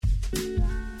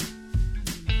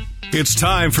It's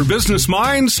time for Business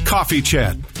Minds Coffee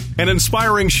Chat, an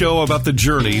inspiring show about the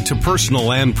journey to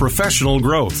personal and professional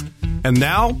growth. And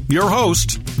now, your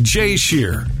host, Jay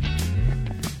Shear.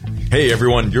 Hey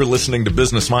everyone, you're listening to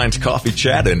Business Minds Coffee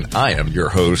Chat, and I am your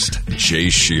host, Jay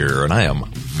Shear, and I am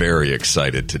very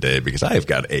excited today because I have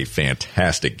got a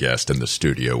fantastic guest in the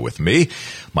studio with me.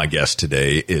 My guest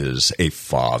today is a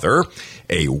father,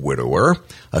 a widower,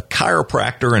 a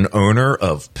chiropractor and owner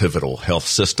of Pivotal Health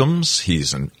Systems.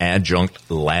 He's an adjunct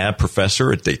lab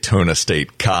professor at Daytona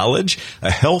State College,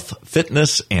 a health,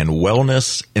 fitness, and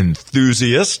wellness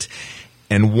enthusiast,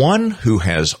 and one who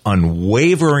has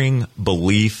unwavering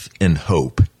belief and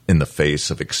hope in the face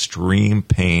of extreme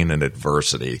pain and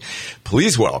adversity.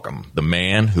 Please welcome the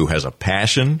man who has a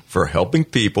passion for helping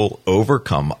people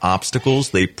overcome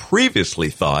obstacles they previously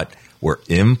thought were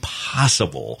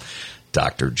impossible,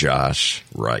 Dr. Josh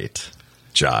Wright.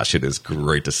 Josh, it is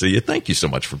great to see you. Thank you so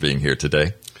much for being here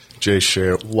today. Jay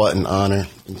Shear, what an honor.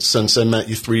 Since I met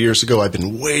you 3 years ago, I've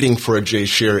been waiting for a Jay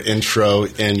Shear intro,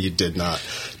 and you did not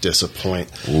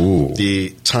disappoint. Ooh. The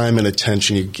time and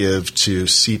attention you give to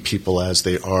see people as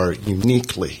they are,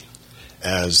 uniquely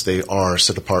as they are,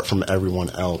 set apart from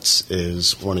everyone else,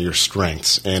 is one of your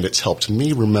strengths. And it's helped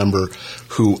me remember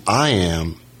who I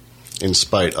am in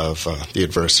spite of the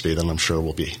adversity that I'm sure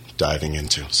we'll be diving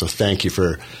into. So thank you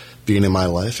for being in my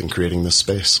life and creating this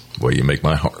space. Well, you make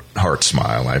my heart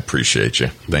smile. I appreciate you.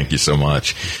 Thank you so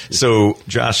much. So,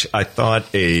 Josh, I thought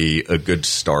a good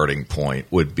starting point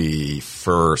would be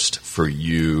first for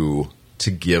you to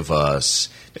give us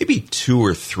maybe 2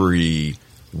 or 3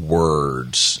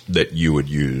 words that you would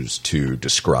use to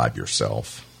describe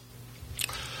yourself.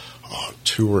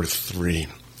 2 or 3.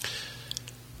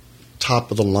 Top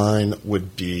of the line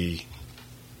would be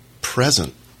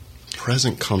present.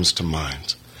 Present comes to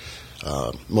mind.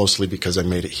 Mostly because I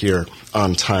made it here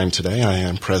on time today. I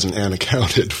am present and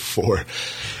accounted for.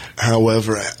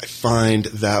 However, I find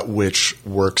that which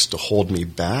works to hold me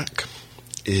back,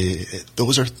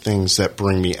 those are things that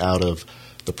bring me out of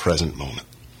the present moment.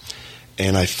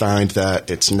 And I find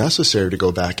that it's necessary to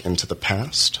go back into the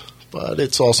past, but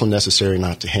it's also necessary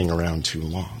not to hang around too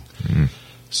long. Mm-hmm.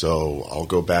 So I'll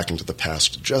go back into the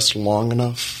past just long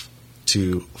enough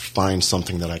to find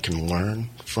something that I can learn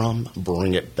from,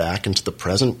 bring it back into the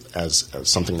present as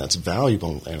something that's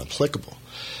valuable and applicable.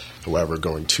 However,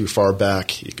 going too far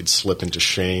back, you could slip into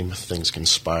shame, things can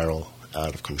spiral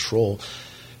out of control,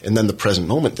 and then the present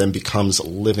moment then becomes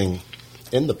living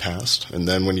in the past. And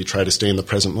then when you try to stay in the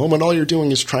present moment, all you're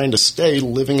doing is trying to stay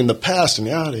living in the past, and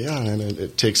and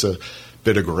it takes a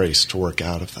bit of grace to work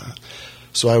out of that.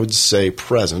 So I would say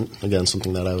present, again,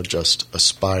 something that I would just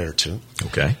aspire to.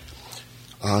 Okay.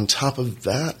 On top of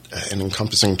that, an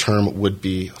encompassing term would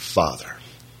be father.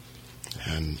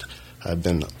 And I've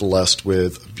been blessed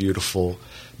with a beautiful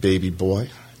baby boy,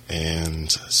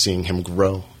 and seeing him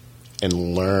grow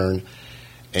and learn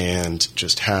and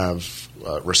just have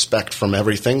respect from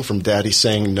everything, from daddy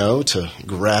saying no to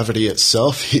gravity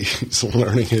itself. He's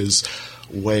learning his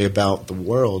way about the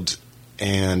world,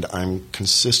 and I'm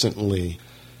consistently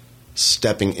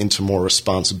stepping into more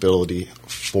responsibility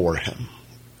for him.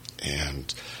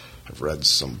 And I've read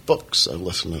some books, I've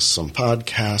listened to some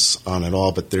podcasts on it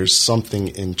all, but there's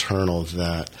something internal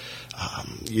that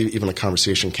even a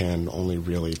conversation can only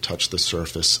really touch the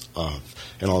surface of.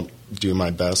 And I'll do my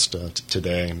best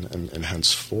today and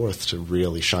henceforth to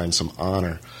really shine some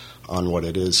honor on what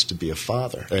it is to be a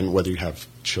father. And whether you have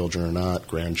children or not,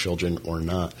 grandchildren or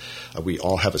not, we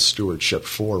all have a stewardship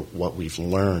for what we've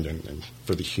learned and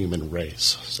for the human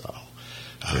race. So.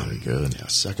 Very good. Yeah,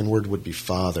 second word would be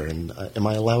father. And am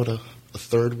I allowed a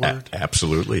third word?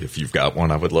 Absolutely. If you've got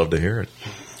one, I would love to hear it.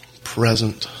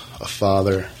 Present, a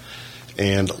father,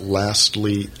 and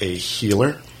lastly, a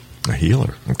healer. A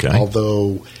healer, okay.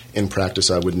 Although in practice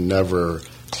I would never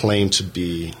claim to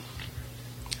be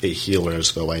a healer,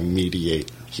 as though I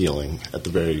mediate healing. At the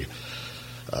very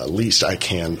least, I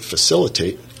can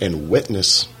facilitate and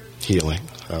witness healing.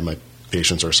 My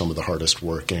patients are some of the hardest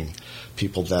working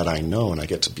people that I know, and I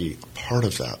get to be a part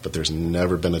of that. But there's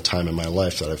never been a time in my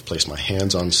life that I've placed my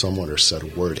hands on someone or said a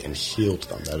word and healed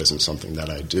them. That isn't something that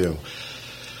I do.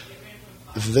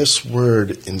 This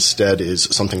word instead is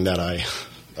something that I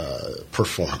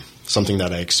perform, something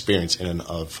that I experience in and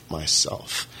of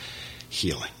myself,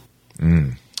 healing.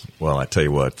 Well, I tell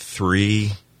you what,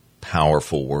 3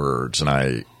 powerful words, and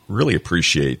I really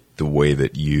appreciate the way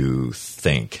that you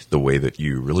think, the way that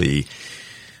you really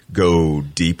go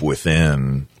deep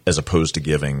within as opposed to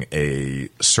giving a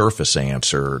surface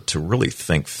answer, to really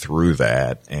think through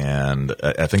that. And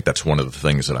I think that's one of the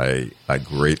things that I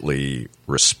greatly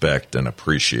respect and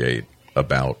appreciate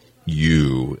about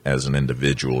you as an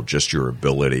individual, just your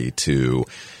ability to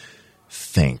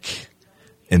think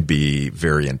and be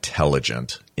very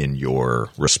intelligent in your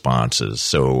responses.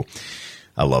 So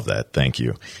I love that. Thank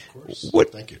you.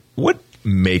 Thank you. What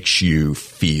makes you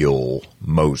feel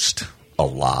most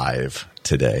alive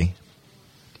today?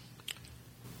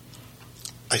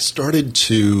 I started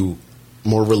to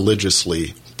more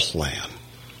religiously plan.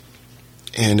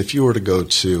 And if you were to go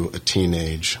to a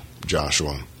teenage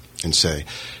Joshua and say,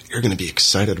 you're going to be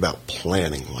excited about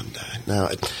planning one day. Now,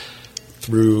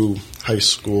 through high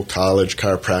school, college,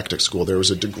 chiropractic school, there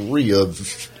was a degree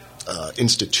of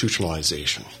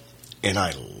institutionalization. And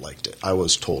I liked it. I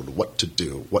was told what to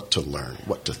do, what to learn,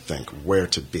 what to think, where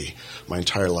to be. My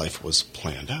entire life was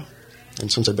planned out.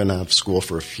 And since I've been out of school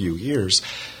for a few years,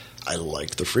 I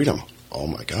liked the freedom. Oh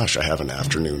my gosh, I have an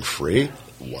afternoon free.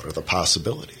 What are the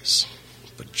possibilities?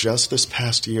 But just this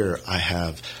past year, I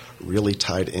have really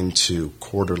tied into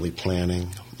quarterly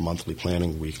planning, monthly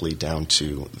planning, weekly, down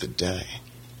to the day.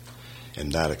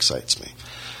 And that excites me.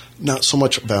 Not so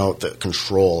much about the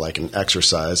control I can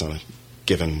exercise on a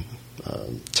given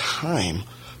time,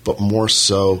 but more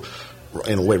so,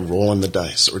 in a way, rolling the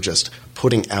dice or just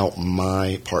putting out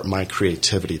my part, my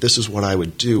creativity. This is what I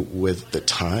would do with the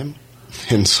time.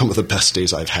 In some of the best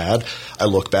days I've had, I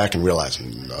look back and realize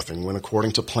nothing went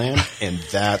according to plan, and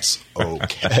that's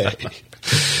okay.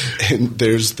 And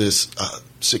there's this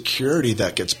security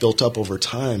that gets built up over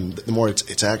time. The more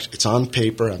it's on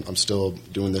paper. I'm still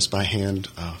doing this by hand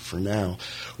for now,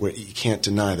 where you can't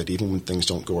deny that even when things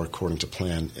don't go according to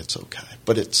plan, it's okay.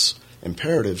 But it's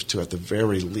imperative to, at the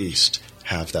very least,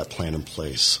 have that plan in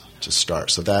place to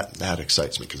start. So that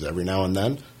excites me, because every now and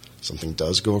then something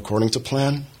does go according to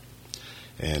plan,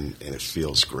 and it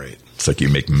feels great. It's like you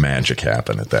make magic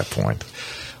happen at that point.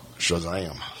 Sure as I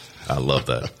am. I love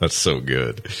that. That's so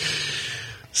good.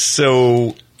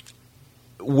 So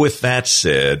with that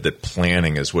said, that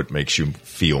planning is what makes you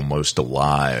feel most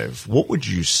alive, what would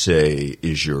you say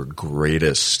is your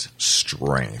greatest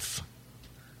strength?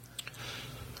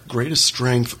 Greatest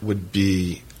strength would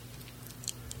be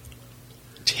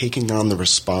taking on the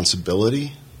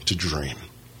responsibility to dream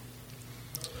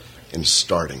and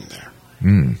starting there.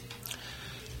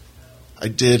 I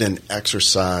did an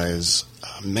exercise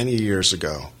many years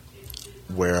ago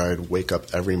where I'd wake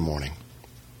up every morning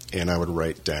and I would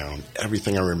write down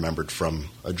everything I remembered from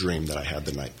a dream that I had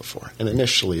the night before. And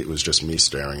initially it was just me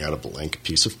staring at a blank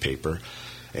piece of paper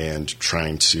and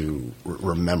trying to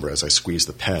remember as I squeezed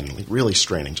the pen, like really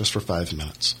straining just for 5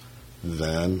 minutes.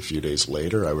 Then a few days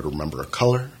later I would remember a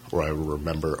color, or I would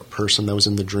remember a person that was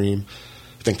in the dream.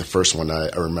 I think the first one I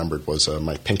remembered was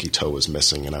my pinky toe was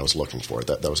missing and I was looking for it.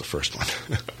 That was the first one.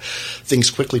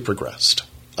 Things quickly progressed,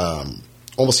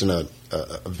 almost in a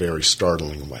very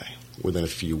startling way. Within a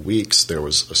few weeks, there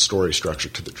was a story structure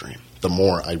to the dream. The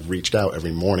more I reached out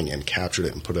every morning and captured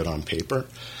it and put it on paper,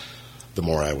 the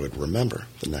more I would remember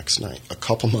the next night. A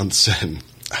couple months in,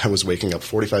 I was waking up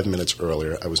 45 minutes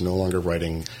earlier. I was no longer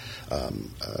writing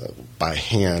by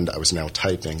hand. I was now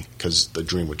typing because the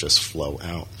dream would just flow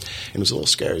out. And it was a little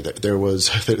scary. There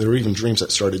were even dreams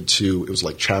that started to, it was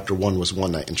like chapter 1 was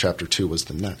one night and chapter 2 was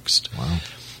the next. Wow.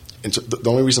 And so the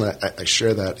only reason I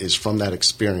share that is from that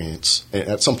experience. And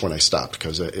at some point I stopped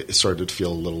because it started to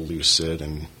feel a little lucid,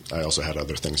 and I also had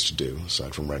other things to do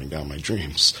aside from writing down my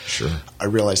dreams. Sure. I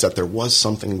realized that there was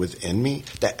something within me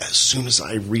that as soon as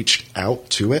I reached out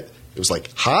to it, it was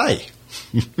like, hi,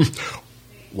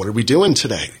 what are we doing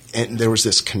today? And there was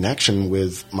this connection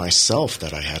with myself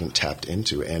that I hadn't tapped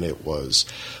into, and it was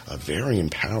very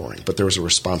empowering. But there was a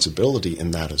responsibility in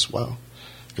that as well.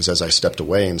 Because as I stepped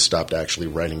away and stopped actually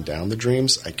writing down the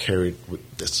dreams, I carried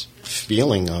this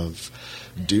feeling of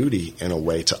duty in a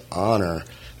way to honor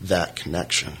that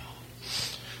connection.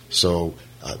 So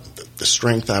the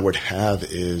strength I would have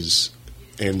is,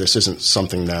 and this isn't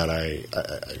something that I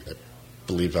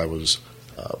believe I was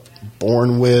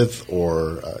born with,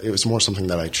 or it was more something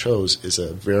that I chose, is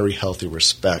a very healthy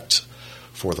respect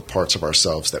for the parts of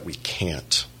ourselves that we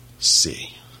can't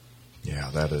see.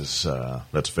 Yeah,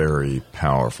 that's very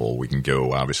powerful. We can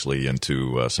go obviously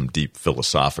into some deep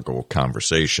philosophical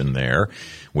conversation there,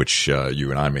 which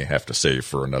you and I may have to save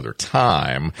for another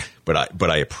time. But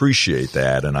I appreciate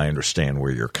that, and I understand where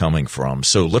you're coming from.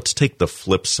 So let's take the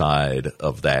flip side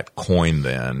of that coin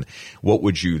then. What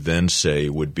would you then say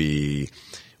would be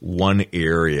one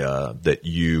area that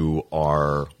you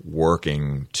are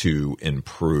working to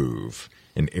improve?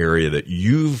 An area that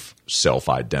you've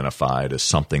self-identified as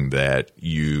something that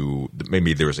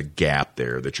maybe there's a gap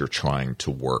there that you're trying to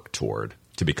work toward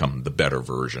to become the better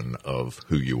version of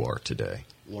who you are today?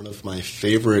 One of my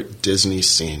favorite Disney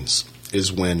scenes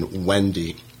is when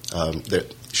Wendy,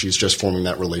 that she's just forming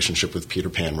that relationship with Peter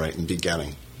Pan right in the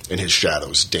beginning, and his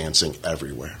shadow's dancing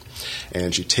everywhere.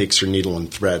 And she takes her needle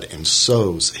and thread and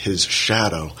sews his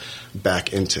shadow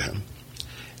back into him.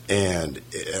 And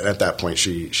at that point,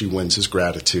 she wins his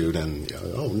gratitude and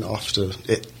off to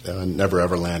Never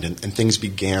Ever Land. And things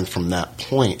began from that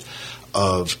point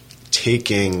of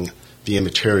taking the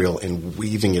immaterial and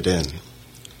weaving it in.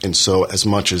 And so as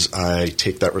much as I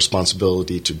take that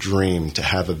responsibility to dream, to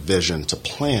have a vision, to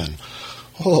plan,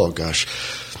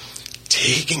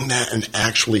 taking that and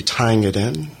actually tying it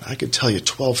in, I could tell you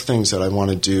 12 things that I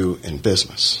want to do in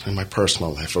business, in my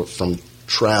personal life, from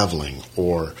traveling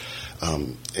or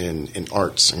in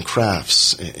arts and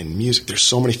crafts, in music. There's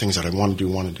so many things that I want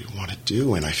to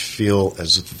do, and I feel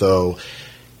as though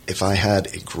if I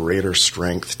had a greater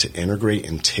strength to integrate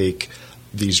and take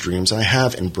these dreams I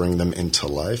have and bring them into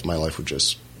life, my life would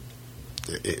just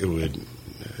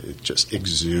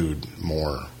exude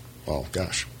more,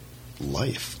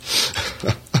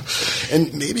 life.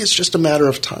 And maybe it's just a matter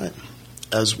of time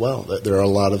as well. There are a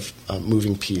lot of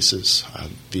moving pieces.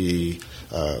 The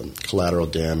collateral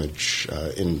damage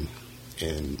in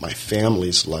my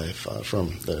family's life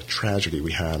from the tragedy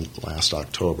we had last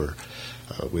October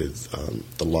with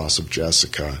the loss of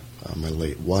Jessica, my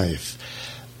late wife.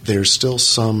 There's still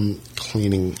some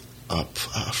cleaning up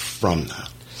from that.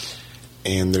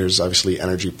 And there's obviously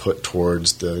energy put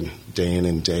towards the day in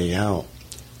and day out.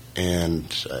 And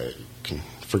I can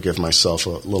forgive myself a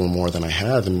little more than I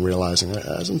have in realizing that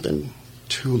it hasn't been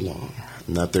too long,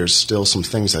 and that there's still some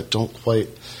things that don't quite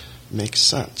make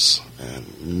sense,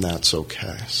 and that's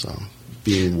okay. So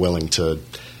being willing to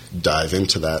dive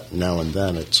into that now and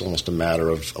then, it's almost a matter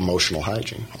of emotional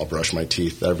hygiene. I'll brush my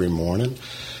teeth every morning.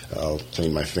 I'll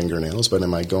clean my fingernails, but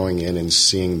am I going in and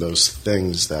seeing those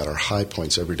things that are high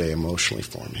points every day emotionally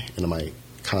for me? And am I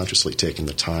consciously taking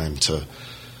the time to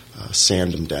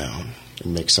sand them down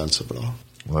and make sense of it all?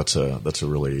 Well, that's a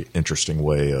really interesting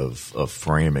way of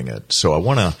framing it. So I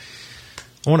want to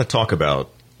talk about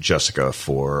Jessica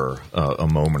for a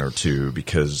moment or two,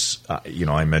 because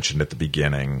I mentioned at the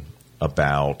beginning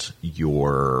about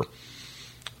your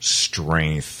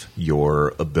strength,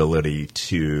 your ability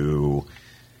to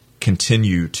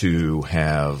continue to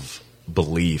have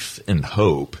belief and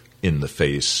hope in the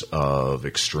face of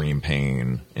extreme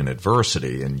pain and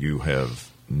adversity, and you have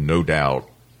no doubt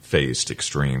faced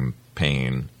extreme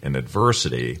pain and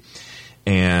adversity.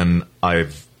 And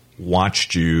I've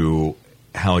watched you,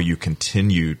 how you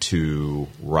continue to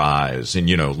rise. And,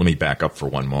 let me back up for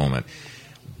one moment.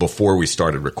 Before we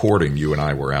started recording, you and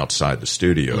I were outside the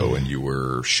studio, and you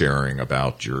were sharing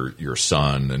about your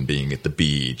son and being at the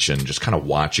beach and just kind of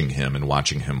watching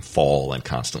him fall and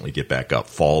constantly get back up,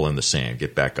 fall in the sand,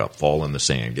 get back up, fall in the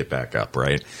sand, get back up,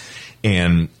 right?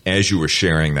 And as you were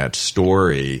sharing that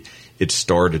story, it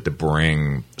started to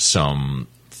bring some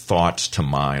thoughts to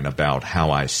mind about how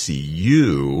I see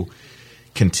you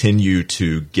continue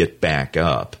to get back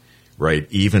up, right?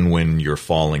 Even when you're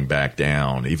falling back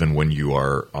down, even when you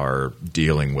are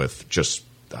dealing with just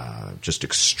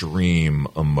extreme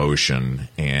emotion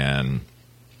and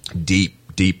deep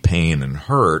pain and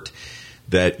hurt,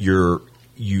 that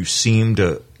you seem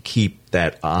to keep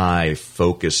that eye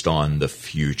focused on the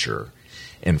future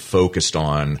and focused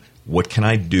on, what can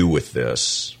I do with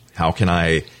this? How can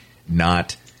I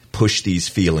not push these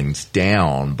feelings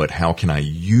down, but how can I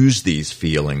use these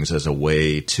feelings as a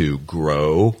way to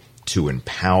grow, to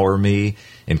empower me,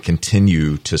 and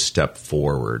continue to step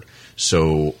forward?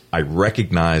 So I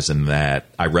recognize that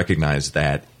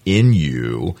in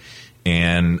you,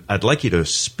 and I'd like you to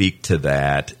speak to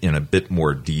that in a bit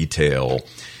more detail,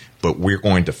 but we're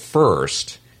going to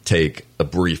first take a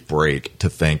brief break to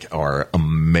thank our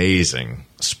amazing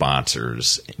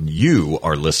sponsors. You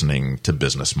are listening to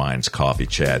Business Minds Coffee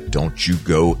Chat. Don't you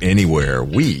go anywhere.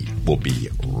 We will be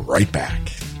right back.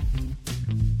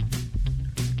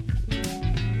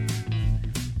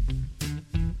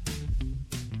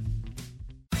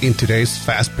 In today's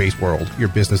fast-paced world, your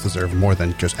business deserves more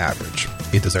than just average.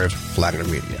 It deserves Flagler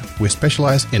Media. We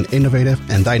specialize in innovative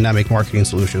and dynamic marketing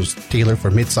solutions tailored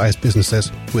for mid-sized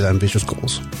businesses with ambitious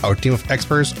goals. Our team of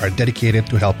experts are dedicated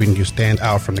to helping you stand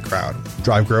out from the crowd,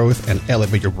 drive growth, and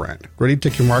elevate your brand. Ready to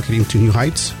take your marketing to new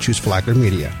heights? Choose Flagler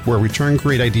Media, where we turn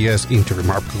great ideas into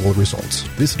remarkable results.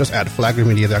 Visit us at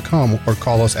flaglermedia.com or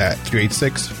call us at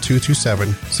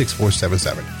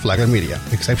 386-227-6477. Flagler Media,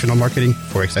 exceptional marketing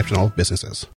for exceptional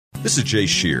businesses. This is Jay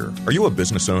Shear. Are you a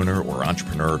business owner or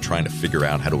entrepreneur trying to figure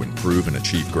out how to improve and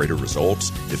achieve greater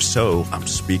results? If so, I'm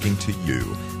speaking to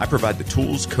you. I provide the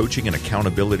tools, coaching, and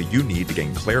accountability you need to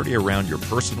gain clarity around your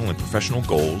personal and professional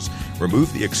goals,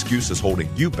 remove the excuses holding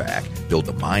you back, build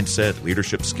the mindset,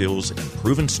 leadership skills, and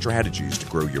proven strategies to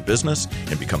grow your business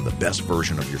and become the best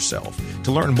version of yourself.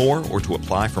 To learn more or to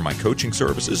apply for my coaching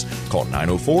services, call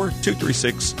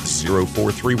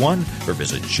 904-236-0431 or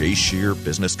visit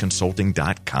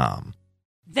jshearbusinessconsulting.com.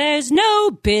 There's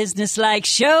no business like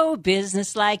show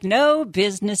business like no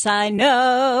business I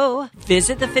know.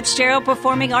 Visit the Fitzgerald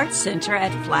Performing Arts Center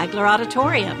at Flagler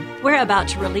Auditorium. We're about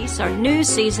to release our new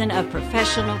season of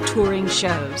professional touring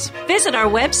shows. Visit our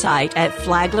website at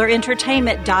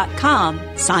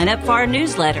flaglerentertainment.com. Sign up for our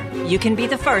newsletter. You can be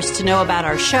the first to know about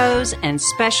our shows and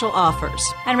special offers.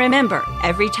 And remember,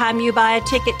 every time you buy a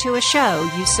ticket to a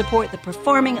show, you support the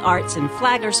performing arts in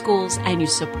Flagler schools and you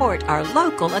support our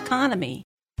local economy.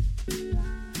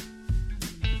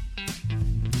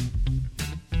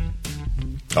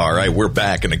 All right, we're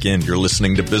back. And again, you're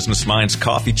listening to Business Minds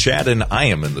Coffee Chat, and I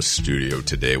am in the studio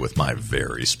today with my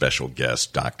very special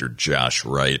guest, Dr. Josh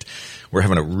Wright. We're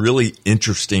having a really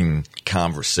interesting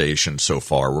conversation so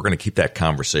far. We're going to keep that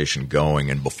conversation going.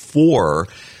 And before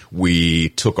we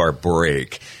took our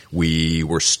break, we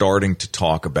were starting to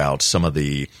talk about some of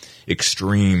the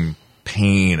extreme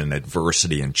pain and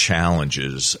adversity and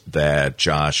challenges that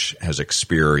Josh has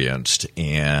experienced.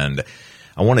 And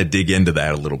I want to dig into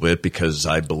that a little bit because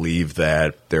I believe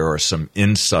that there are some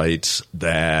insights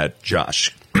that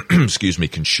Josh, can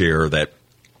share that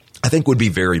I think would be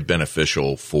very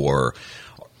beneficial for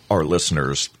our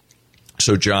listeners.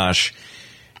 So, Josh,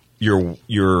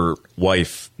 your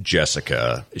wife,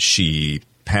 Jessica, she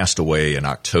passed away in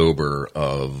October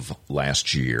of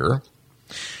last year.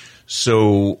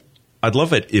 So I'd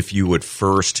love it if you would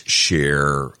first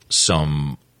share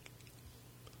some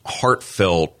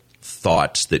heartfelt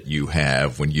thoughts that you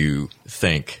have when you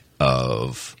think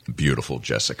of beautiful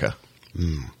Jessica.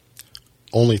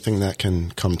 Only thing that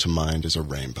can come to mind is a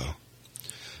rainbow.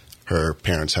 Her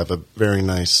parents have a very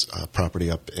nice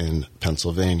property up in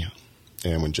Pennsylvania.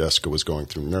 And when Jessica was going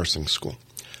through nursing school,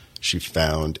 she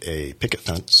found a picket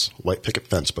fence, white picket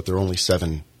fence, but there are only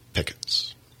 7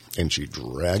 pickets. And she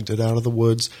dragged it out of the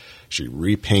woods. She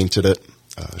repainted it.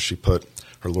 She put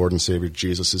her Lord and Savior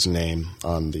Jesus' name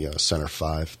on the center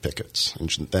 5 pickets. And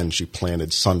then she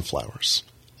planted sunflowers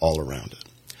all around it.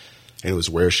 And it was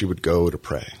where she would go to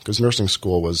pray. Because nursing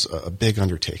school was a big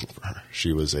undertaking for her.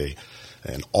 She was an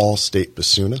all-state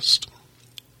bassoonist,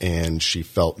 and she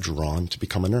felt drawn to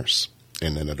become a nurse.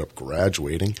 And ended up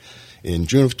graduating in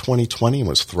June of 2020 and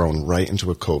was thrown right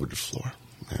into a COVID floor.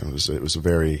 And it was a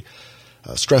very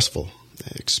stressful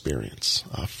experience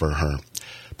for her.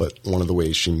 But one of the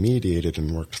ways she mediated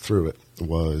and worked through it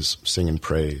was singing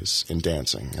praise and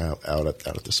dancing out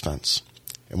at this fence.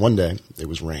 And one day it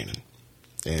was raining,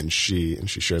 and she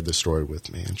shared this story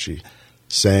with me, and she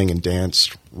sang and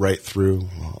danced right through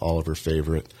all of her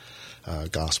favorite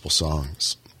gospel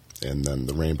songs. And then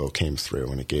the rainbow came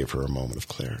through, and it gave her a moment of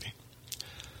clarity.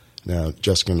 Now,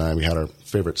 Jessica and I, we had our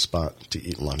favorite spot to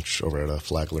eat lunch over at a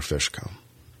Flagler Fish Co.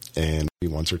 And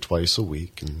once or twice a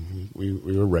week, and we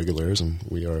were regulars, and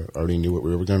we already knew what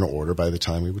we were going to order by the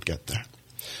time we would get there.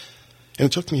 And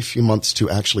it took me a few months to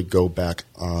actually go back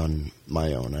on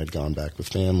my own. I'd gone back with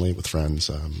family, with friends,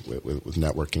 with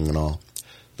networking and all.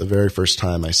 The very first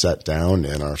time I sat down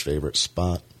in our favorite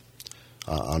spot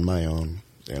on my own,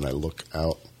 and I look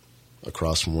out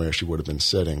across from where she would have been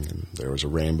sitting, and there was a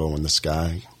rainbow in the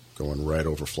sky going right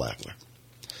over Flagler.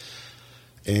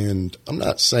 And I'm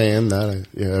not saying that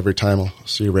every time I'll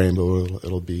see a rainbow,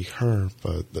 it'll be her,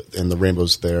 and the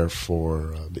rainbow's there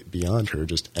for beyond her,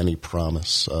 just any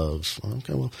promise of,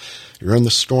 okay, well, you're in the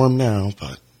storm now,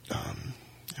 but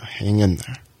hang in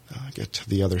there, get to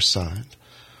the other side.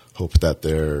 Hope that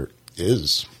there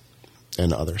is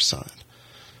an other side.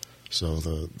 So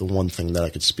the one thing that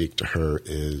I could speak to her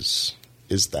is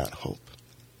that hope.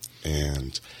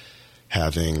 And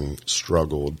having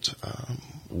struggled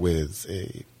with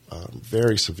a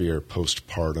very severe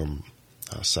postpartum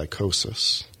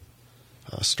psychosis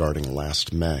starting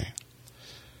last May,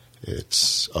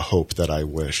 it's a hope that I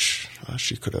wish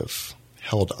she could have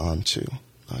held on to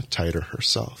tighter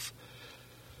herself.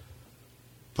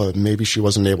 But maybe she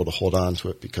wasn't able to hold on to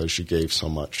it because she gave so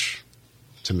much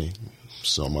to me,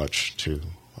 so much to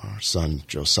our son,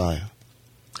 Josiah.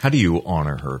 How do you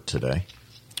honor her today?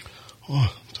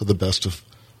 To the best of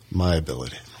my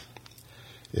ability.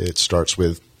 It starts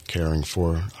with caring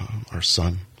for our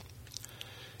son.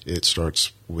 It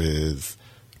starts with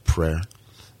prayer.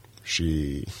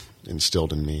 She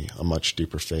instilled in me a much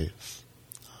deeper faith,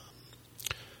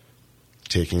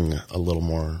 taking a little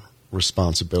more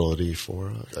responsibility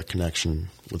for a connection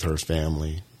with her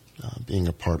family, being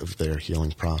a part of their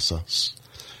healing process,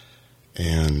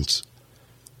 and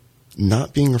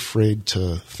not being afraid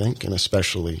to think and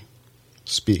especially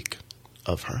speak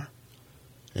of her,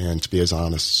 and to be as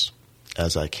honest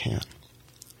as I can.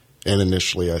 And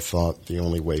initially I thought the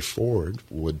only way forward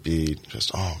would be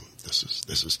just,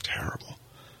 this is terrible.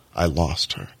 I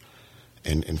lost her.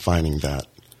 And finding that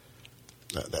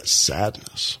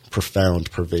sadness,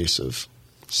 profound, pervasive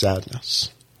sadness.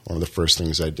 One of the first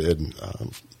things I did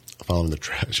following the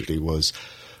tragedy was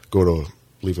go to, I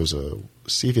believe it was a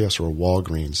CVS or a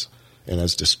Walgreens, and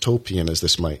as dystopian as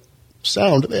this might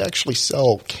sound, they actually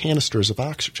sell canisters of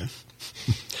oxygen.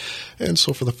 And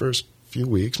so for the first few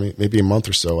weeks, maybe a month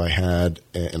or so, I had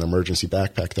an emergency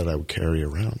backpack that I would carry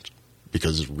around,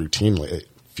 because routinely,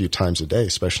 a few times a day,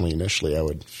 especially initially, I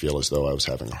would feel as though I was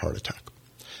having a heart attack.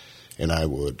 And I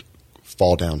would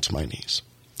fall down to my knees.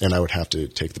 And I would have to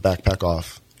take the backpack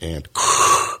off and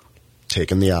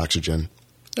take in the oxygen.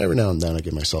 Every now and then I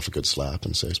give myself a good slap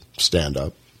and say, stand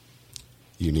up.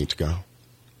 You need to go.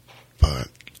 But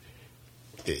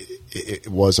it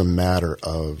was a matter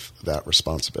of that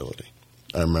responsibility.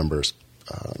 I remember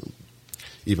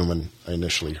even when I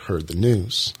initially heard the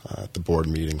news at the board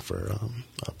meeting for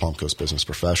Palm Coast Business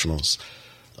Professionals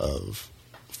of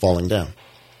falling down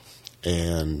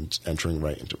and entering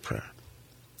right into prayer.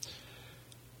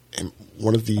 And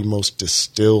one of the most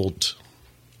distilled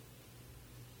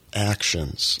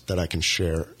actions that I can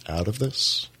share out of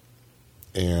this,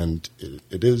 and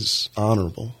it is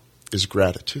honorable, is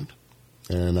gratitude.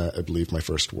 And I believe my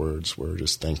first words were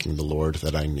just thanking the Lord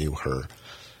that I knew her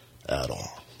at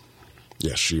all.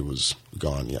 Yes, she was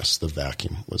gone. Yes, the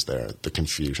vacuum was there, the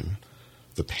confusion,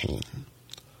 the pain.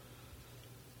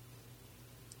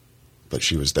 But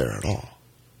she was there at all.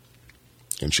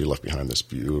 And she left behind this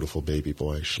beautiful baby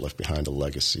boy. She left behind a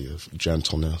legacy of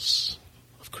gentleness,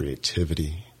 of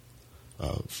creativity,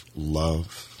 of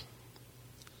love.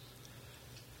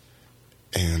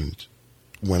 And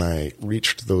when I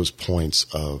reached those points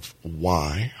of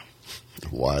why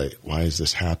is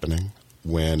this happening,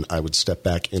 when I would step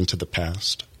back into the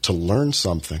past to learn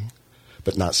something,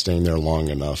 but not staying there long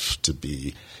enough to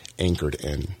be anchored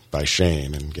in by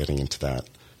shame and getting into that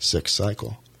sick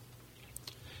cycle,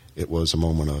 it was a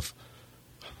moment of,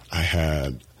 I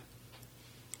had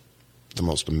the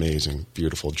most amazing,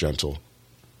 beautiful, gentle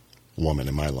woman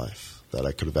in my life that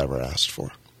I could have ever asked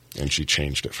for, and she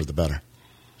changed it for the better.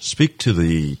 Speak to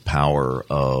the power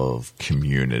of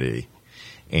community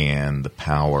and the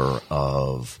power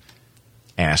of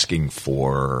asking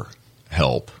for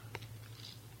help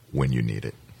when you need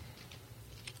it.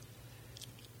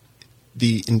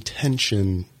 The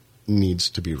intention needs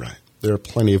to be right. There are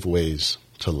plenty of ways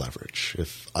to leverage.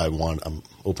 If I'm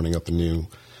opening up a new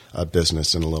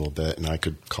business in a little bit, and I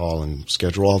could call and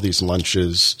schedule all these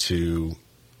lunches to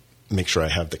make sure I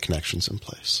have the connections in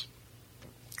place.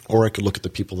 Or I could look at the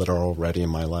people that are already in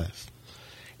my life,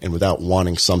 and without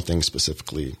wanting something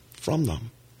specifically from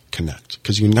them, connect.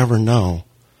 Because you never know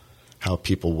how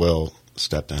people will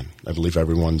step in. I believe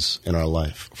everyone's in our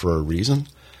life for a reason,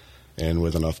 and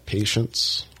with enough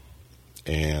patience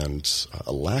and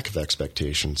a lack of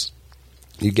expectations,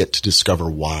 you get to discover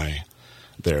why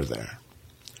they're there.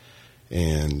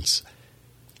 And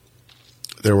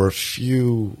there were a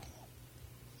few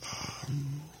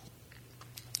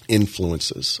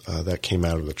influences that came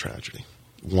out of the tragedy.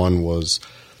 One was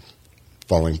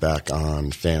falling back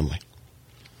on family,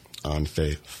 on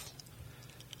faith.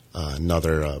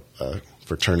 Another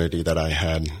fraternity that I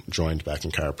had joined back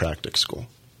in chiropractic school.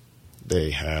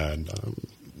 They had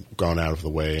gone out of the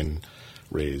way and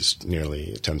raised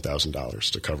nearly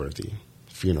 $10,000 to cover the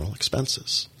funeral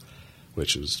expenses,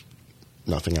 which was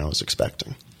nothing I was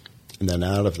expecting. And then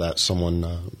out of that, someone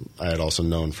I had also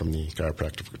known from the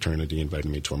chiropractic fraternity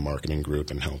invited me to a marketing group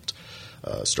and helped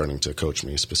starting to coach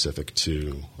me specific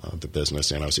to the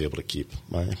business, and I was able to keep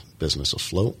my business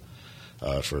afloat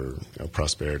for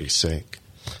prosperity's sake.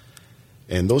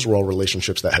 And those were all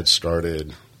relationships that had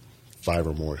started 5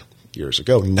 or more years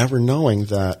ago, never knowing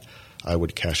that I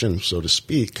would cash in, so to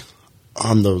speak,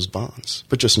 on those bonds.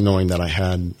 But just knowing that I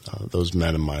had those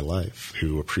men in my life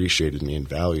who appreciated me and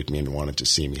valued me and wanted to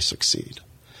see me succeed.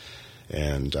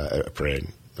 And I prayed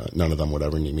none of them would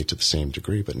ever need me to the same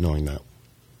degree, but knowing that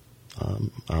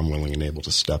I'm willing and able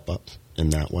to step up in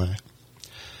that way.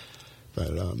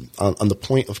 But on the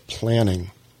point of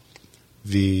planning,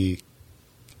 the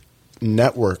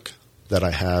network that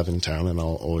I have in town, and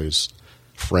I'll always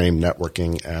frame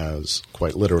networking as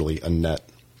quite literally a net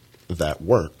that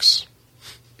works,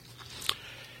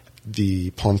 the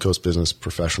Palm Coast Business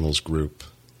Professionals Group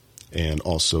and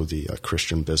also the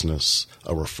Christian Business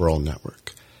Referral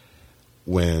Network,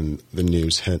 when the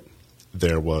news hit,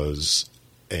 there was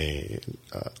a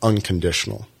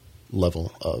unconditional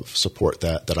level of support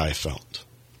that I felt,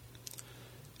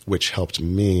 which helped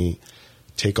me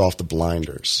take off the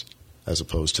blinders as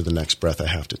opposed to the next breath I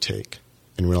have to take,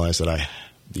 and realize that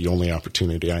the only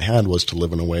opportunity I had was to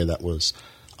live in a way that was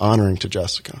honoring to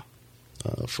Jessica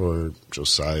for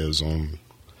Josiah's own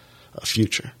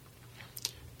future.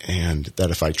 And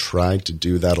that if I tried to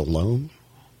do that alone,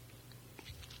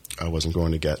 I wasn't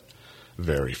going to get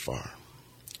very far.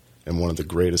 And one of the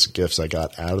greatest gifts I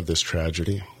got out of this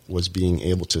tragedy was being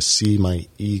able to see my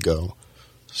ego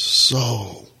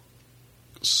so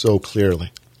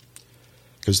clearly.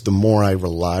 Because the more I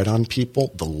relied on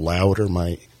people, the louder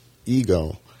my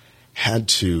ego had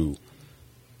to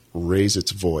raise its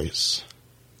voice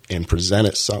and present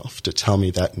itself to tell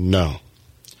me that no,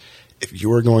 if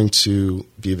you are going to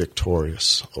be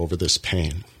victorious over this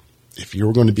pain, if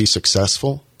you're going to be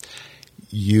successful,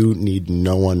 you need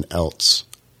no one else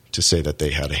to say that they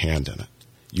had a hand in it.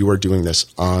 You are doing this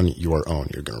on your own.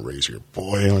 You're going to raise your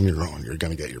boy on your own. You're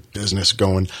going to get your business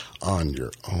going on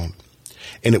your own.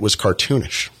 And it was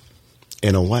cartoonish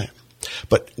in a way.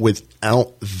 But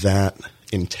without that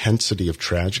intensity of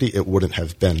tragedy, it wouldn't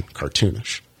have been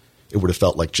cartoonish. It would have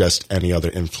felt like just any other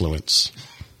influence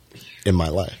in my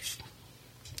life.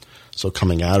 So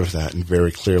coming out of that and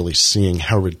very clearly seeing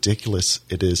how ridiculous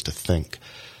it is to think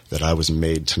that I was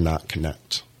made to not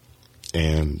connect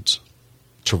and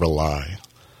to rely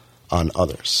on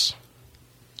others,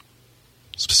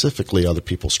 specifically other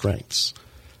people's strengths.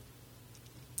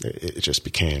 It just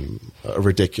became a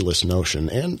ridiculous notion.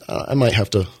 And I might have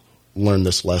to learn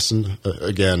this lesson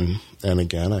again and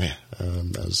again.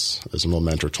 As an old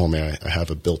mentor told me, I have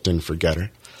a built-in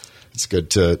forgetter. It's good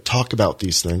to talk about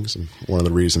these things. And one of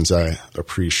the reasons I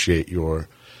appreciate your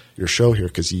show here,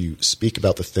 because you speak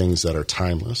about the things that are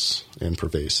timeless and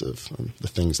pervasive, and the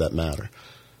things that matter.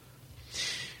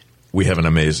 We have an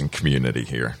amazing community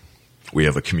here. We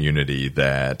have a community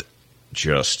that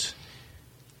just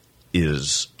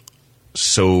is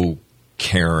so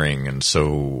caring and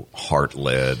so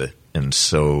heart-led and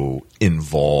so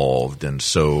involved and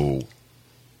so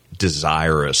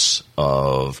desirous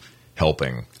of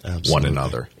helping one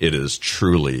another. It is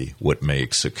truly what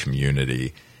makes a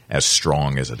community as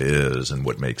strong as it is, and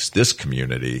what makes this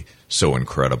community so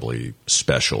incredibly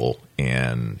special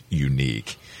and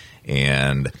unique.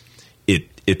 And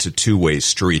it's a two-way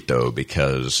street, though,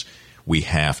 because we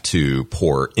have to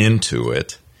pour into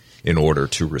it in order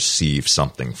to receive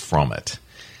something from it.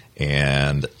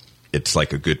 And it's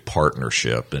like a good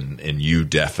partnership, and you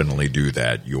definitely do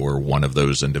that. You're one of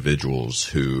those individuals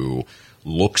who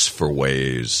looks for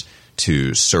ways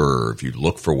to serve. You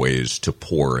look for ways to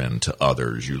pour into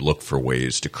others. You look for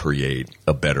ways to create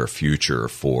a better future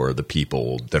for the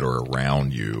people that are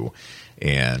around you,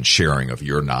 and sharing of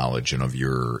your knowledge and of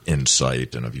your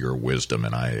insight and of your wisdom.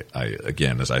 And I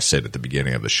again, as I said at the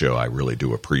beginning of the show, I really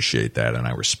do appreciate that, and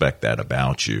I respect that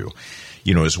about you.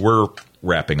 You know, as we're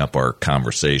wrapping up our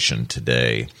conversation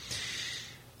today,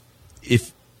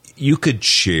 if you could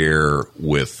share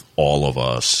with all of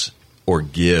us, or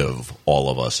give all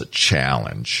of us, a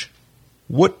challenge,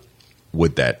 what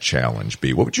would that challenge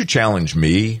be? What would you challenge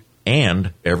me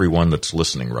and everyone that's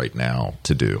listening right now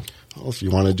to do? Well, if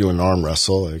you want to do an arm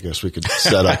wrestle, I guess we could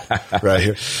set up right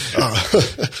here.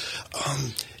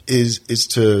 Is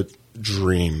to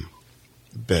dream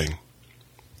big.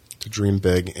 To dream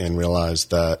big and realize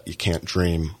that you can't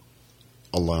dream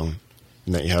alone,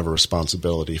 and that you have a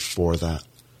responsibility for that.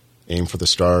 Aim for the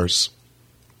stars,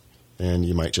 and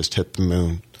you might just hit the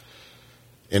moon.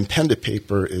 And pen to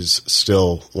paper is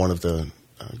still one of the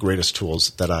greatest tools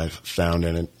that I've found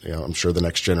in it. You know, I'm sure the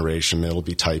next generation, it'll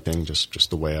be typing, just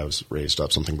the way I was raised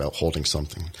up, something about holding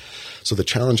something. So the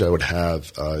challenge I would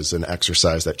have is an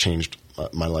exercise that changed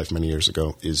my life many years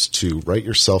ago, is to write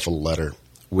yourself a letter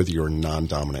with your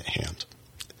non-dominant hand.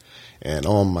 And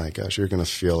oh my gosh, you're going to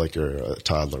feel like you're a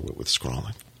toddler with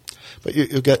scrawling. But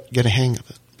you'll get a hang of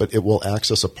it. But it will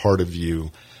access a part of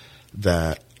you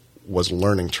that was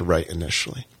learning to write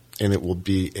initially. And it will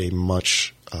be a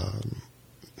much,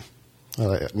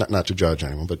 not to judge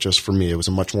anyone, but just for me, it was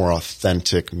a much more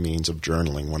authentic means of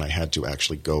journaling when I had to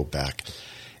actually go back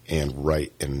and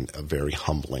write in a very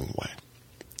humbling way.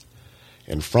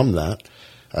 And from that,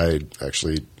 I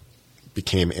actually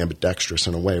became ambidextrous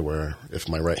in a way where if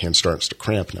my right hand starts to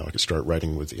cramp, now I could start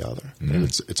writing with the other. Mm-hmm. And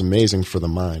it's amazing for the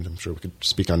mind. I'm sure we could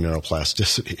speak on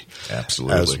neuroplasticity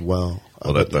as well.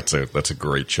 Well, that's a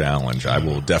great challenge. I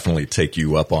will definitely take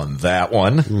you up on that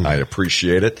one. Mm. I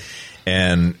appreciate it.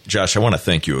 And Josh, I want to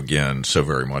thank you again so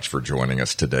very much for joining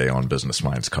us today on Business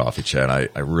Minds Coffee Chat.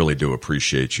 I really do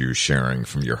appreciate you sharing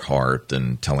from your heart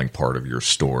and telling part of your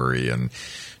story and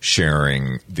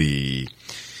sharing the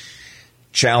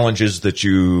challenges that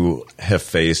you have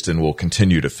faced and will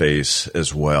continue to face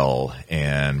as well,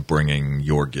 and bringing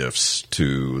your gifts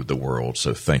to the world.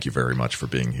 So thank you very much for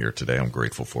being here today. I'm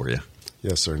grateful for you.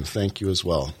 Yes, sir, and thank you as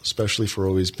well, especially for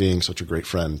always being such a great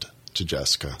friend to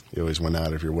Jessica. You always went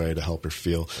out of your way to help her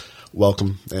feel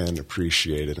welcome and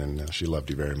appreciated, and she loved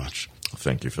you very much.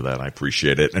 Thank you for that. I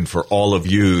appreciate it. And for all of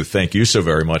you, thank you so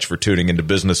very much for tuning into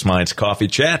Business Minds Coffee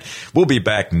Chat. We'll be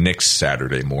back next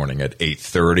Saturday morning at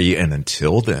 8:30. And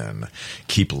until then,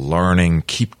 keep learning,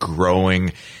 keep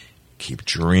growing, keep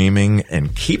dreaming,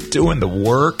 and keep doing the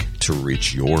work to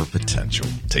reach your potential.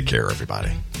 Take care,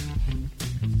 everybody.